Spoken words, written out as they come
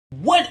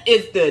What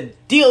is the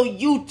deal,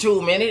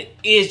 YouTube, man? It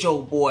is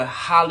your boy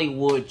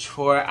Hollywood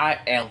Troy. I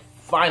am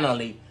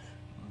finally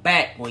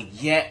back with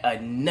yet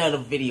another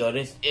video.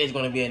 This is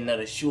going to be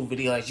another shoe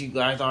video, as you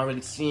guys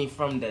already seen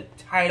from the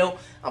title.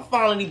 I'm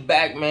finally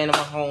back, man, in my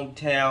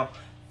hometown.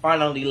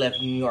 Finally left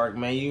New York,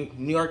 man.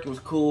 New York was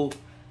cool.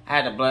 I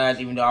had a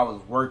blast, even though I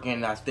was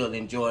working. I still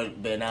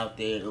enjoyed being out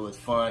there. It was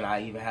fun.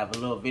 I even have a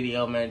little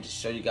video, man, to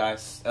show you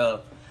guys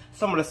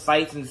some of the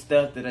sights and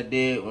stuff that I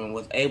did and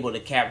was able to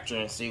capture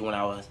and see when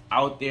I was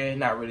out there.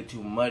 Not really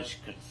too much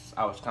because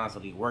I was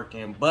constantly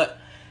working, but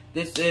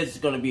this is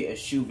going to be a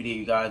shoe video,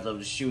 you guys, of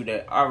the shoe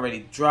that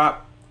already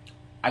dropped.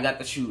 I got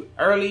the shoe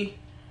early,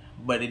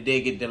 but it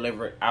did get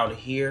delivered out of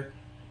here,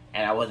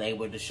 and I wasn't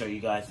able to show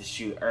you guys the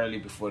shoe early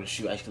before the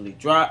shoe actually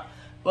dropped.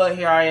 But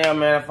here I am,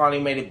 man. I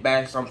finally made it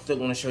back, so I'm still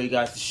going to show you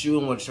guys the shoe.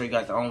 I'm going to show you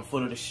guys the on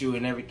foot of the shoe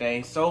and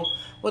everything. So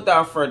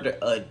without further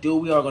ado,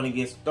 we are going to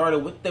get started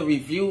with the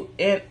review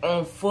and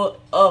on foot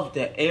of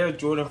the Air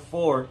Jordan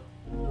 4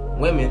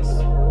 Women's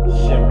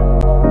Shimmer.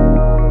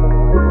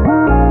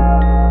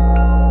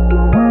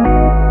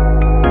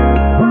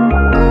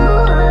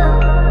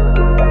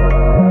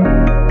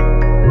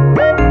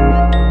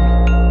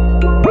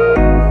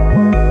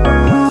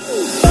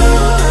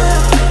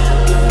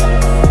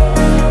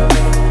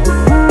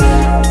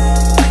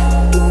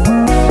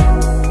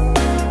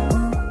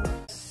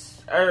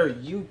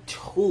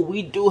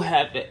 We do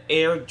have the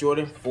Air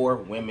Jordan 4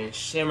 Women's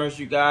Shimmers,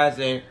 you guys,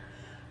 and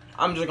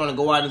I'm just gonna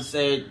go out and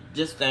say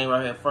this thing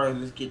right here first.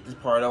 Let's get this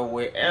part over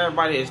with.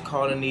 Everybody is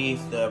calling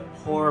these the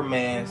poor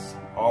man's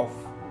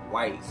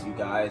off-whites, you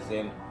guys,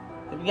 and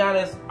to be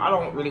honest, I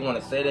don't really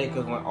want to say that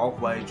because when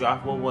off-white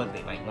dropped, what was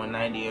it, like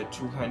 190 or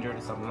 200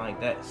 or something like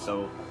that?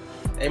 So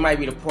they might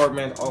be the poor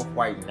man's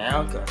off-white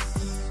now, because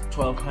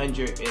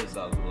 1200 is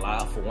a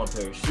lot for one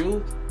pair of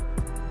shoes.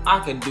 I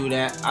could do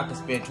that. I could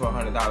spend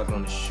 $1,200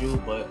 on the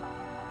shoe, but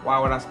why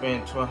would I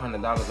spend $1,200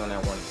 on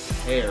that one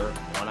pair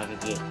when I could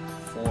get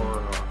 4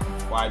 or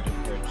 5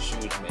 different pairs of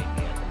shoes maybe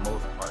at the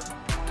most part?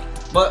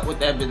 But with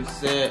that being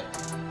said,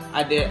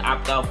 I did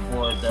opt out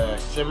for the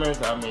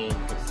shimmers. I mean,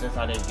 since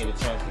I didn't get a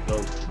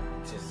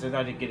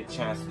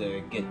chance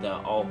to get the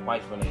all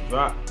whites when they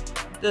drop,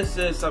 this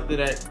is something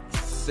that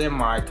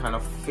semi kind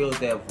of fills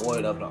that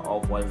void of the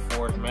off-white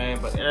 4s, man.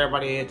 But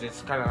everybody is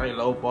just kind of like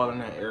lowballing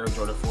the Air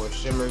Jordan 4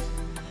 shimmers.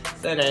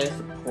 Say that it's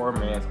a poor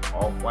man's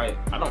off-white.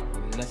 I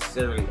don't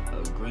necessarily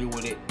agree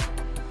with it.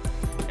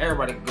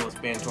 Everybody can go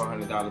spend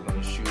 $1,200 on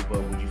a shoe,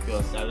 but would you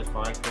feel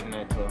satisfied spending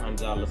that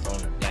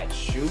 $1,200 on that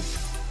shoe?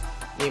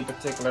 Me in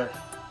particular,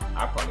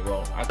 I probably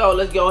won't. So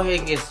let's go ahead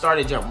and get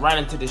started. Jump right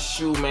into the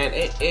shoe, man.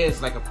 It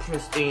is like a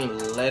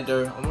pristine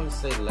leather. I want to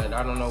say leather.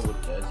 I don't know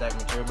what the exact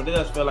material, but it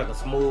does feel like a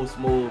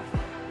smooth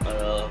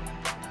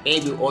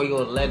baby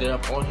oil leather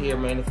up on here,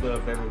 man. It feels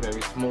very,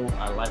 very smooth.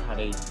 I like how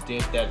they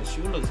did that. The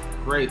shoe looks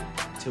great,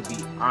 to be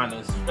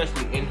honest,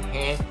 especially in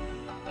hand.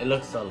 It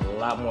looks a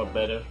lot more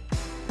better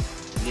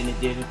than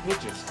it did in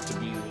pictures, to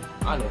be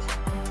honest.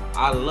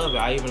 I love it.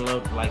 I even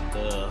love like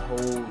the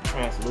whole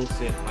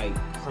translucent, like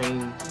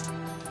cream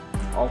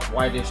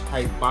off-whitish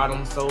type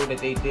bottom sole that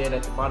they did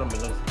at the bottom.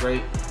 It looks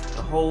great.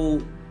 The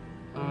whole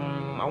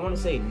I want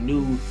to say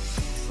nude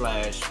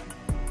slash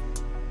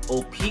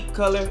opaque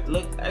color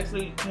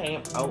actually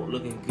came out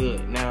looking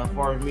good. Now, as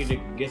far as me to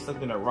get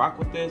something to rock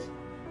with this,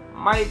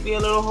 might be a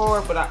little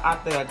hard, but I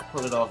think I can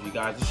pull it off, you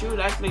guys. The shoe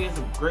actually is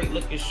a great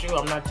looking shoe.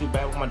 I'm not too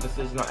bad with my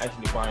decision on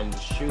actually buying the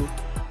shoe.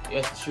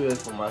 Yes, the shoe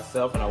is for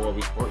myself, and I will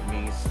be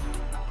sporting these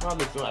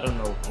probably soon. I don't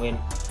know when.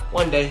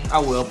 One day I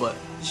will, but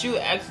the shoe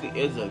actually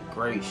is a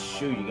great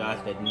shoe, you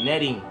guys. The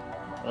netting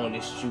on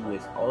this shoe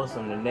is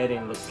awesome. The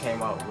netting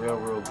came out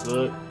real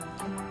good.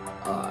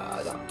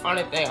 The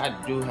only thing I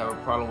do have a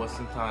problem with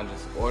sometimes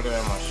is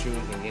ordering my shoes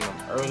and getting them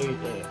early.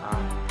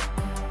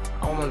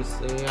 I want to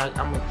say, I'm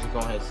gonna just go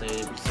ahead and say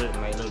it, certain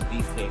like little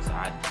defects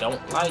I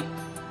don't like,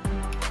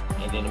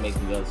 and then it makes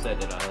me upset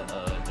that I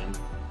then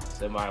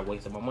somebody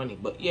wasted my money.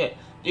 But yeah,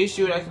 these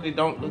shoes actually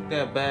don't look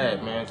that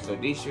bad, man. So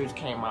these shoes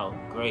came out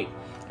great.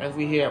 As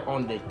we have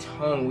on the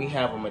tongue, we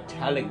have a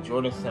metallic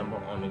Jordan symbol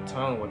on the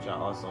tongue, which I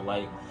also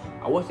like.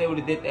 I wish they would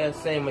have did that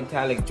same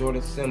metallic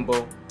Jordan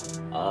symbol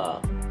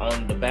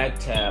on the back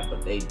tab,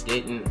 but they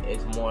didn't.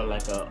 It's more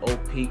like a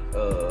opaque,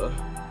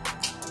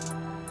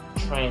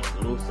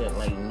 translucent,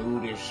 like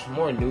nudish,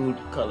 more nude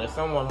color.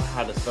 Someone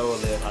how the sole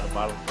is, how the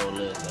bottom sole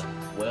is as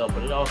well,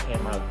 but it all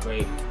came out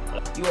great.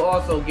 You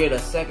also get a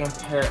second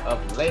pair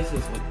of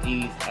laces with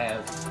these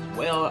as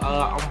well.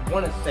 I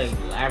want to say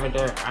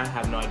lavender. I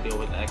have no idea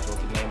what the actual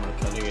name of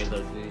the color is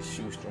of these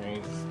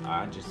shoestrings.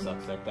 I just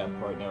sucks at that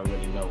part. I don't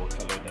really know what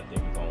color that they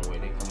be going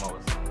with. They come out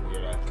with some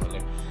weird ass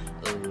color.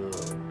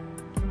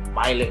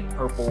 Violet,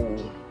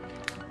 purple,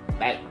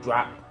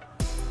 backdrop,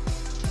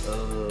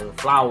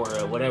 flower,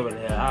 or whatever the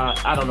hell.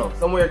 I don't know.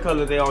 Some weird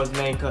colors they always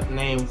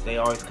names they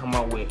always come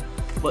out with.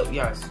 But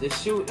yes, this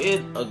shoe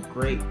is a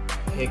great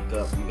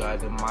pickup, you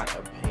guys, in my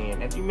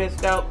opinion. If you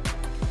missed out,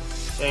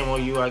 shame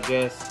on you, I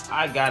guess.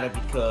 I got it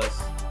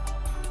because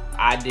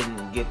I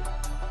didn't get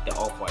the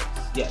off-whites.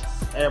 Yes,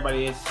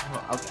 everybody is.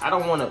 Okay, I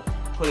don't want to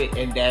put it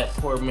in that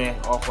poor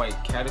man's off-white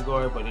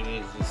category, but it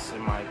is just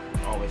semi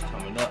always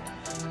coming up.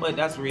 But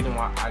that's the reason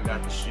why I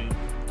got the shoe.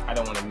 I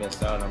don't want to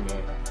miss out. I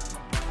mean,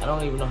 I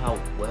don't even know how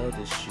well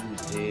this shoe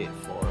did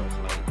for us,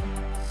 like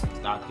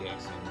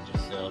StockX and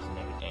just sales and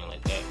everything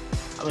like that.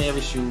 I mean,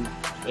 every shoe,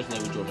 especially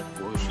every Jordan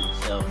 4 shoe,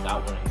 sells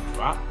out when it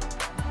drops.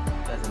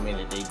 Doesn't mean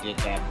that they did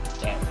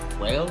that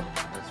well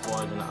as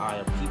far as in the eye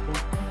of people.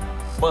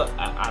 But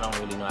I don't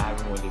really know. I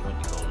haven't really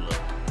went to go look.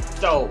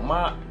 So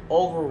my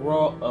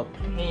overall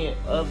opinion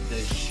of the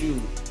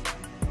shoe,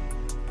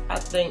 I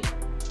think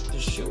the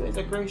shoe is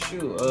a great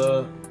shoe.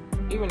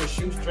 Even the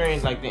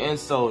shoestrings, like the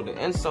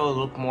insole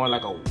look more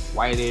like a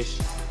whitish,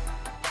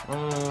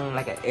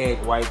 like an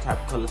egg white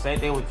type of color. Same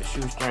thing with the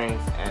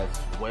shoestrings as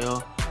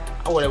well.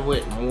 I would have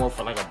went more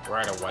for like a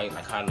brighter white,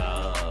 like kind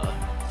of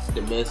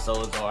the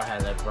midsoles all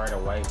have that brighter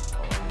white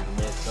on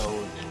the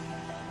midsoles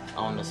and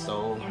on the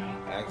sole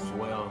as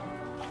well.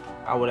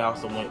 I would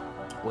also went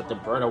with the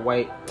brighter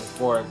white as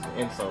far as the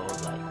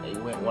insoles. Like they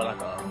went more like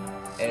a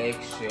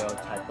eggshell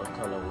type of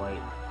color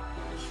white.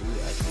 The shoe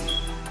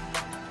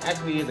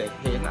actually is a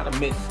hit, not a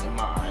miss in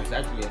my eyes. It's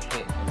actually a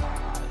hit in my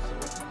eyes.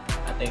 So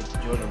I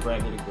think Jordan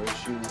Brand did a great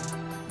shoe.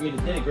 Really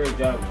did a great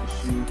job with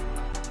the shoe.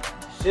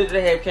 Should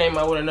they have came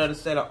out with another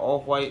set of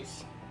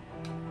off-whites?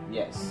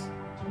 Yes.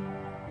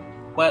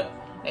 But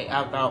they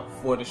opt out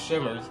for the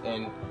shimmers,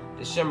 and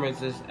the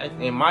shimmers is,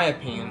 in my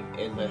opinion,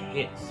 is a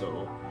hit.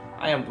 So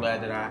I am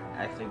glad that I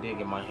actually did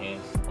get my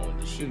hands on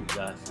the shoe,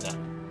 guys. Now,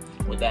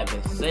 with that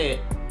being said,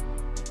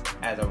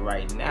 as of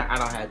right now, I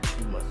don't have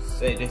too much to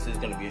say. This is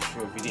gonna be a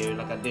short video.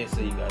 Like I did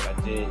say, you guys, I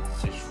did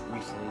just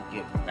recently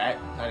get back,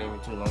 not even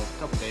too long, a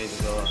couple days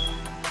ago,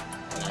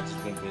 and I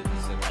just been busy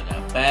since I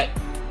got back.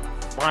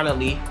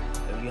 Finally,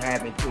 if you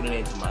have been tuning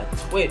into my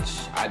Twitch,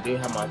 I do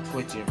have my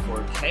Twitch in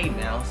 4K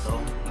now, so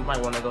you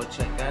might want to go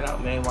check that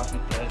out, man. Watch me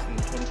play some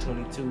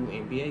 2022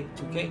 NBA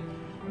 2K,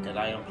 because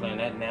I am playing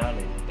that now,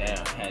 and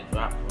that had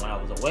dropped when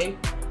I was away,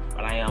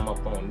 but I am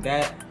up on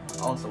that.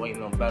 Also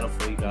waiting on Battle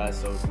for you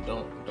guys, so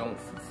don't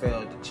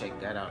fail to check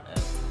that out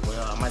as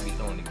well. I might be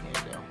going again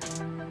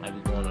though. Might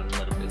be going on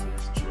another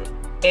business trip.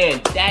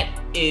 And that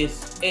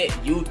is it,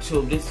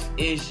 YouTube. This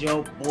is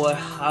your boy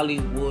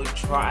Hollywood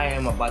Try. I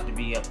am about to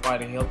be a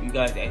part to help you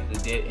guys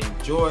actually did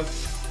enjoy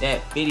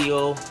that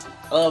video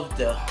of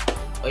the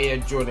Air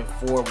Jordan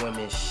 4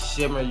 Wmns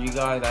Shimmer, you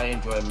guys. I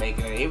enjoyed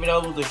making it. Even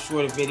though it was a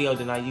shorter video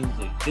than I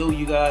usually do,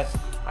 you guys,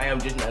 I am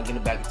just not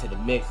getting back into the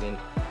mix, and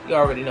you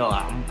already know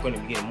I'm going to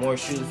be getting more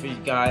shoes for you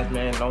guys,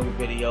 man, longer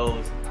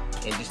videos,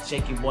 and just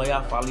check your boy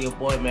out, follow your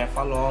boy, man,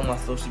 follow all my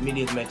social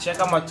medias, man, check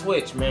out my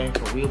Twitch, man,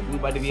 cause we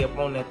about to be up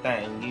on that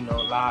thing, you know,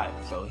 live,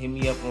 so hit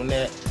me up on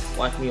that,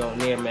 watch me on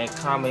there, man,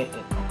 comment in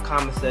the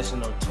comment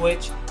section on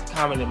Twitch,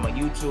 comment in my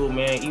YouTube,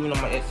 man, even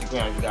on my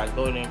Instagram, you guys,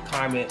 go there and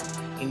comment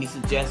any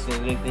suggestions,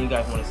 anything you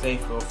guys want to say,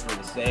 feel free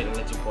to say it, and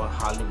let your boy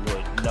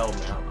Hollywood know,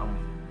 man. I'm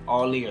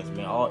all ears,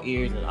 man, all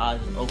ears and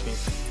eyes is open,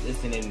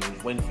 listening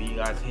and waiting for you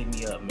guys to hit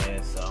me up,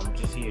 man. So I'm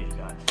just here, you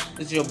guys.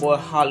 This is your boy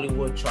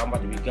Hollywood Try. I'm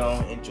about to be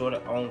gone. Enjoy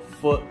it on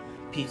foot.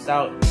 Peace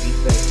out and be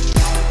safe.